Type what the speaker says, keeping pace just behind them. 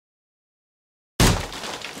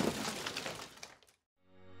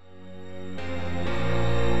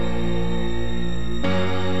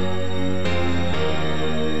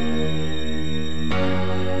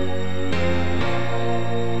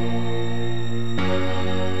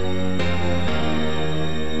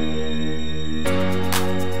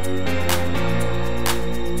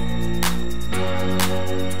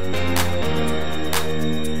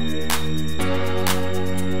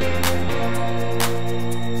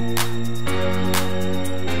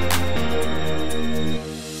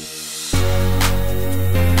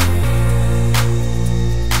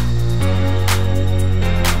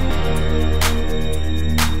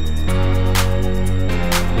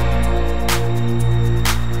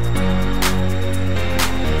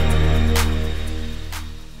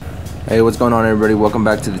Hey, what's going on, everybody? Welcome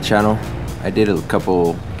back to the channel. I did a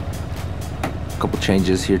couple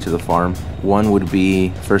changes here to the farm. One would be,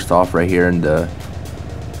 first off, right here in the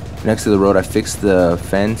next to the road, I fixed the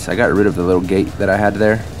fence. I got rid of the little gate that I had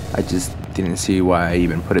there. I just didn't see why I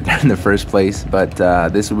even put it there in the first place, but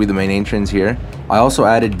this would be the main entrance here. I also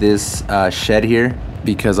added this shed here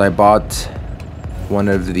because I bought one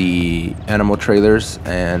of the animal trailers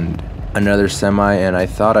and another semi, and I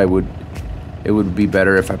thought it would be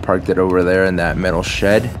better if I parked it over there in that metal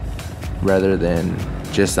shed rather than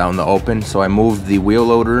just out in the open. So I moved the wheel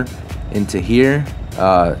loader into here,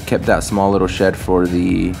 kept that small little shed for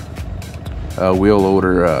the wheel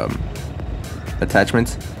loader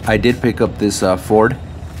attachments. I did pick up this Ford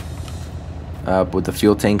with the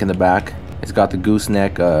fuel tank in the back. It's got the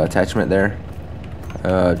gooseneck attachment there,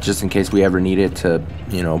 just in case we ever need it to,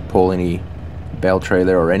 you know, pull any bale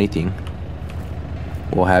trailer or anything.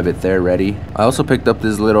 We'll have it there ready. I also picked up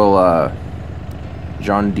this little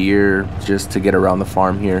John Deere just to get around the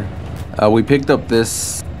farm here. We picked up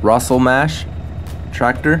this Russell Mash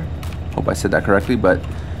tractor. Hope I said that correctly, but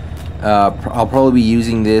I'll probably be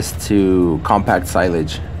using this to compact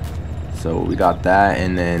silage. So we got that,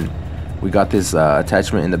 and then we got this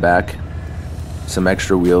attachment in the back, some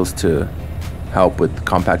extra wheels to help with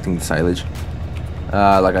compacting the silage.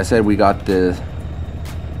 Like I said, we got the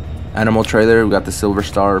animal trailer, we got the Silver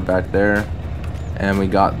Star back there, and we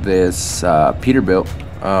got this Peterbilt.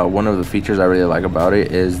 One of the features I really like about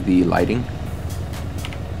it is the lighting.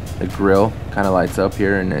 The grill kind of lights up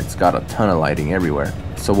here, and it's got a ton of lighting everywhere.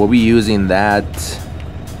 So we'll be using that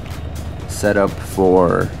setup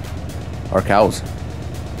for our cows,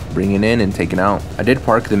 bringing in and taking out. I did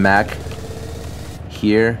park the Mac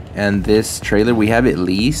here, and this trailer, we have it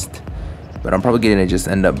leased, but I'm probably gonna just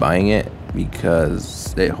end up buying it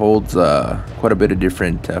because it holds quite a bit of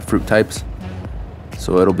different fruit types,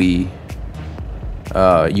 so it'll be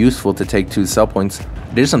useful to take to sell points.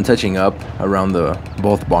 Did some touching up around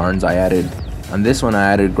both barns. I added on this one, I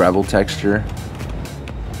added gravel texture.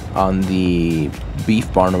 On the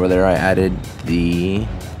beef barn over there, I added the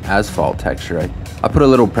asphalt texture. I put a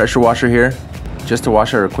little pressure washer here just to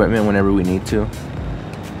wash our equipment whenever we need to.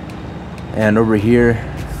 And over here,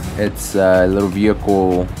 it's a little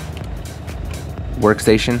vehicle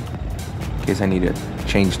workstation in case I need to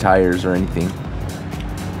change tires or anything.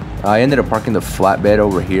 I ended up parking the flatbed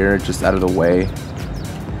over here just out of the way.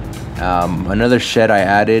 Another shed I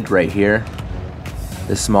added right here,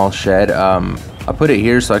 this small shed. I put it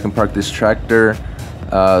here so I can park this tractor,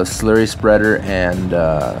 slurry spreader,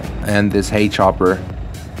 and this hay chopper.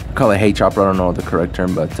 I call it hay chopper, I don't know the correct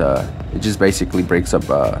term, but it just basically breaks up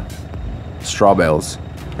straw bales.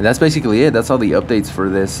 And that's basically it. That's all the updates for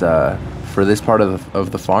this part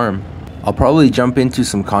of the farm. I'll probably jump into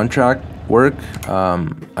some contract work.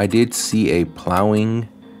 I did see a plowing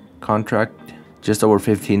contract just over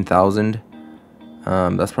 15,000.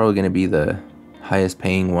 That's probably going to be the highest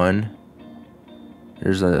paying one.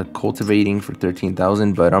 There's a cultivating for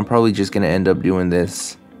 13,000, but I'm probably just going to end up doing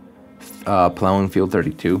this plowing field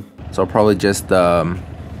 32. So I'll probably just hook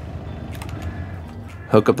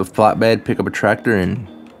up the flatbed, pick up a tractor, and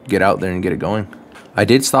get out there and get it going. I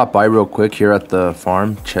did stop by real quick here at the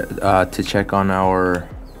farm to check on our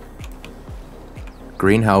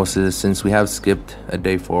greenhouses, since we have skipped a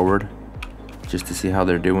day forward, just to see how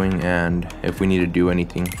they're doing and if we need to do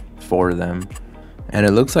anything for them. And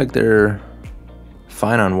it looks like they're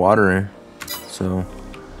fine on water, so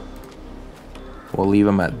we'll leave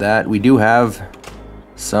them at that. We do have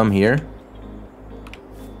some here.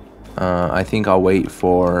 I think I'll wait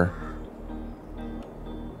for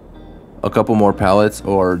a couple more pallets,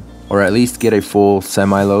 or at least get a full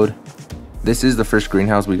semi-load. This is the first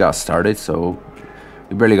greenhouse we got started, so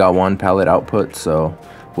we barely got one pallet output, so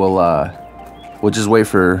we'll just wait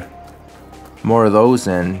for more of those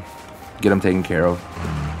and get them taken care of.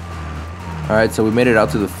 Alright, so we made it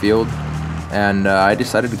out to the field, and I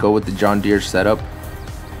decided to go with the John Deere setup,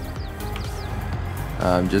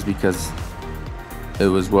 just because it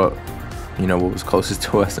was what was closest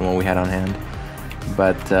to us and what we had on hand.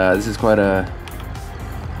 But this is quite a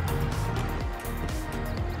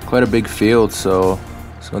big field, so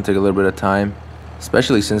it's gonna take a little bit of time,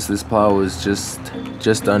 especially since this plow is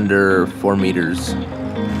just under 4 meters.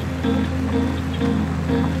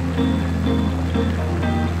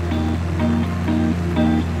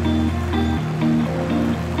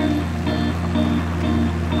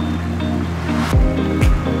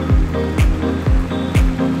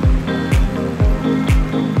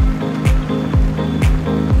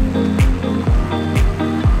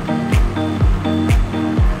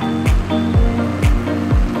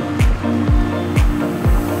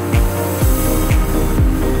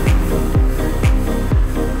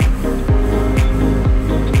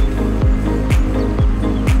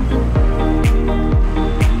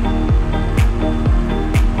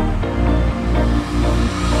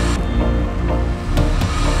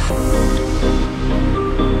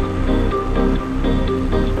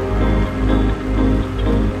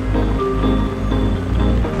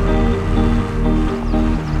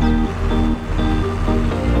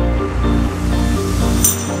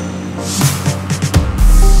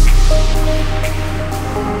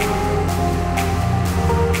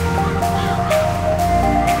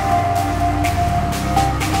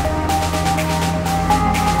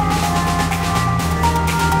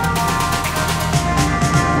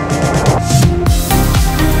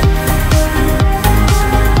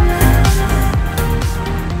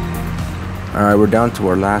 Alright, we're down to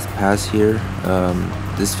our last pass here.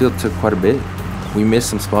 This field took quite a bit. We missed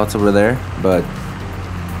some spots over there, but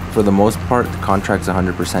for the most part, the contract's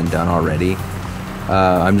 100% done already.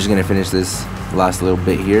 I'm just gonna finish this last little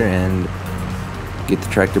bit here and get the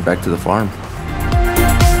tractor back to the farm.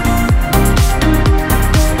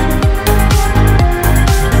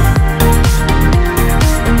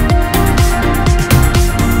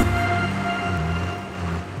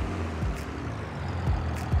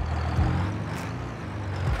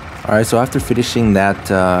 Alright, so after finishing that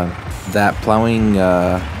plowing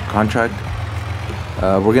contract,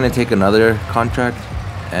 we're gonna take another contract,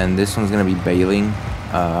 and this one's gonna be baling.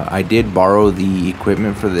 I did borrow the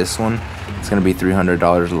equipment for this one. It's gonna be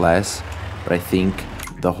 $300 less, but I think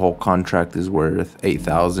the whole contract is worth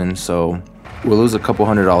 $8,000, so we'll lose a couple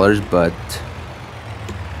 $100, but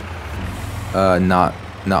not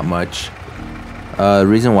much. The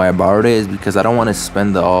reason why I borrowed it is because I don't want to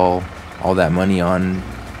spend all that money on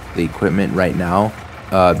the equipment right now,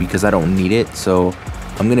 because I don't need it. So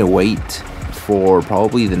I'm gonna wait for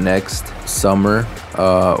probably the next summer,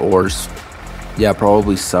 probably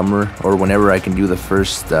summer, or whenever I can do the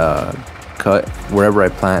first cut wherever I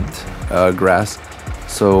plant grass.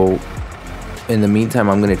 So in the meantime,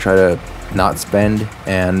 I'm gonna try to not spend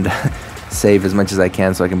and save as much as I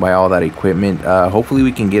can so I can buy all that equipment. Hopefully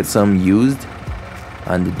we can get some used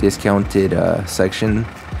on the discounted section,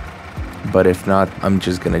 but if not, I'm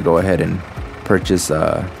just gonna go ahead and purchase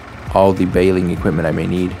all the baling equipment I may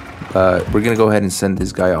need. We're gonna go ahead and send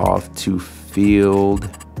this guy off to field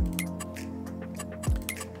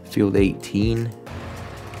 18.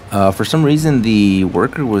 For some reason, the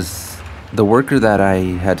worker that I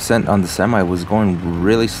had sent on the semi was going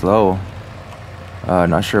really slow.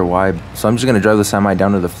 Not sure why. So I'm just gonna drive the semi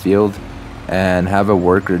down to the field and have a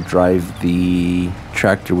worker drive the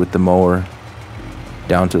tractor with the mower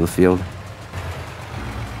down to the field.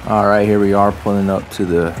 Alright, here we are pulling up to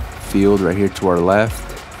the field right here to our left.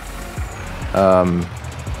 I'm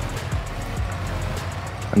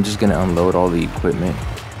just gonna unload all the equipment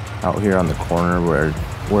out here on the corner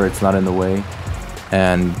where it's not in the way,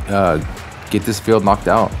 and get this field knocked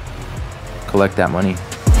out, collect that money.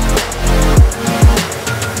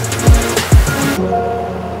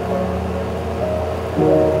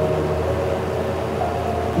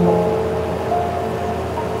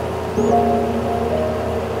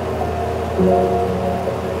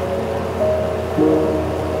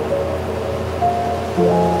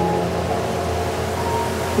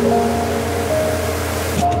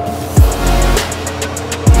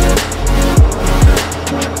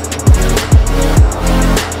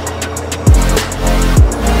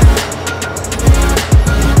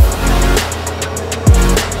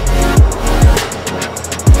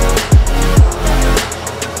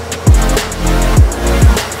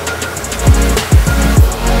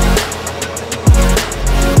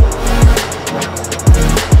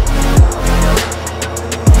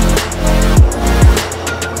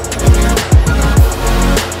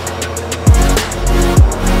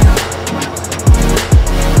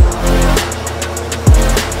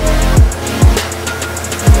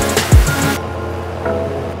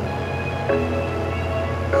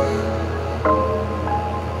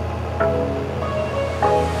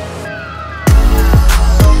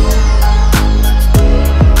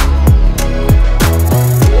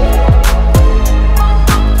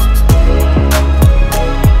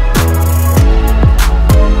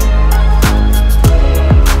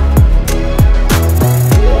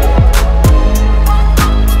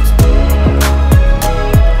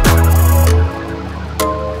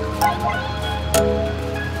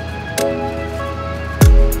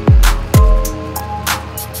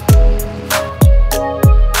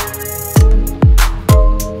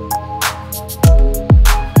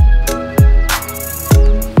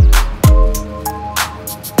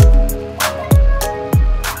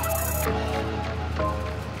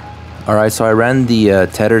 Alright, so I ran the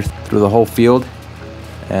tedder through the whole field,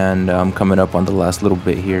 and I'm coming up on the last little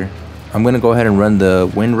bit here. I'm gonna go ahead and run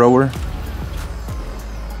the windrower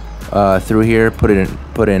through here,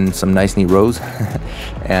 put in some nice neat rows,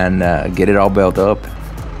 and get it all built up.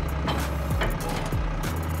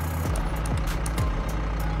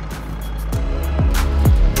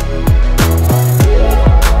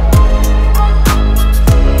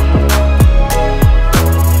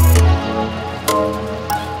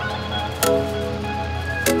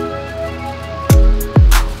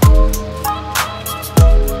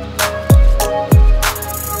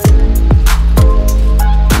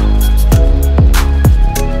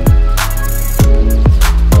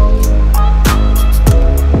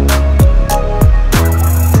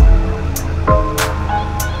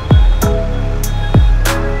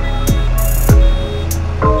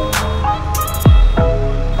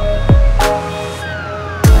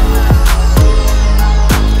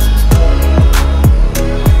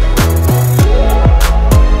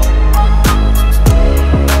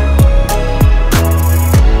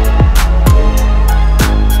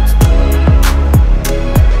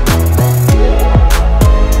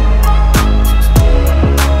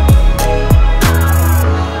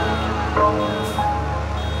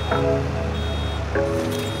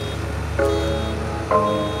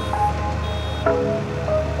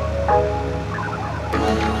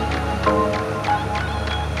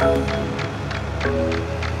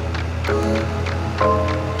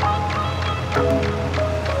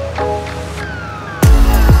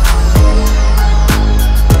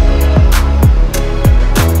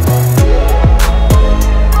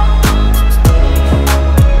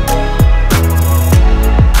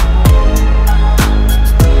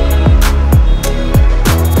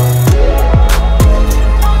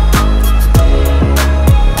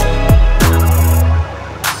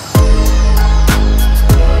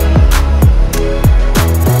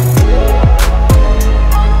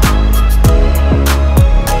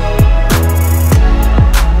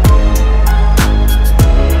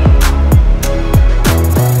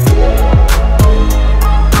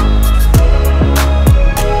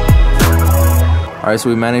 Alright, so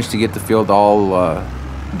we managed to get the field all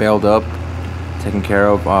baled up, taken care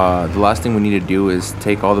of. The last thing we need to do is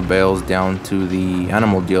take all the bales down to the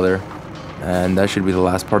animal dealer, and that should be the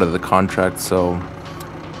last part of the contract. So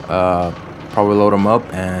probably load them up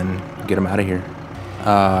and get them out of here.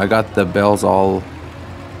 I got the bales all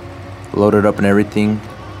loaded up and everything.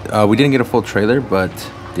 We didn't get a full trailer, but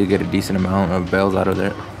did get a decent amount of bales out of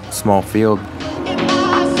there. Small field.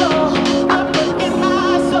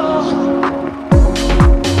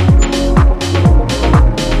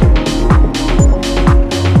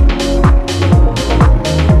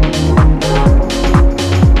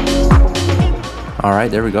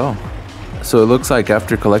 Alright, there we go. So it looks like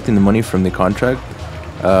after collecting the money from the contract,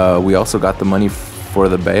 we also got the money for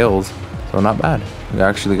the bales. So not bad. We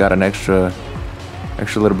actually got an extra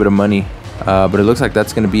little bit of money. But it looks like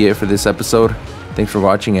that's going to be it for this episode. Thanks for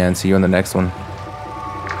watching, and see you on the next one.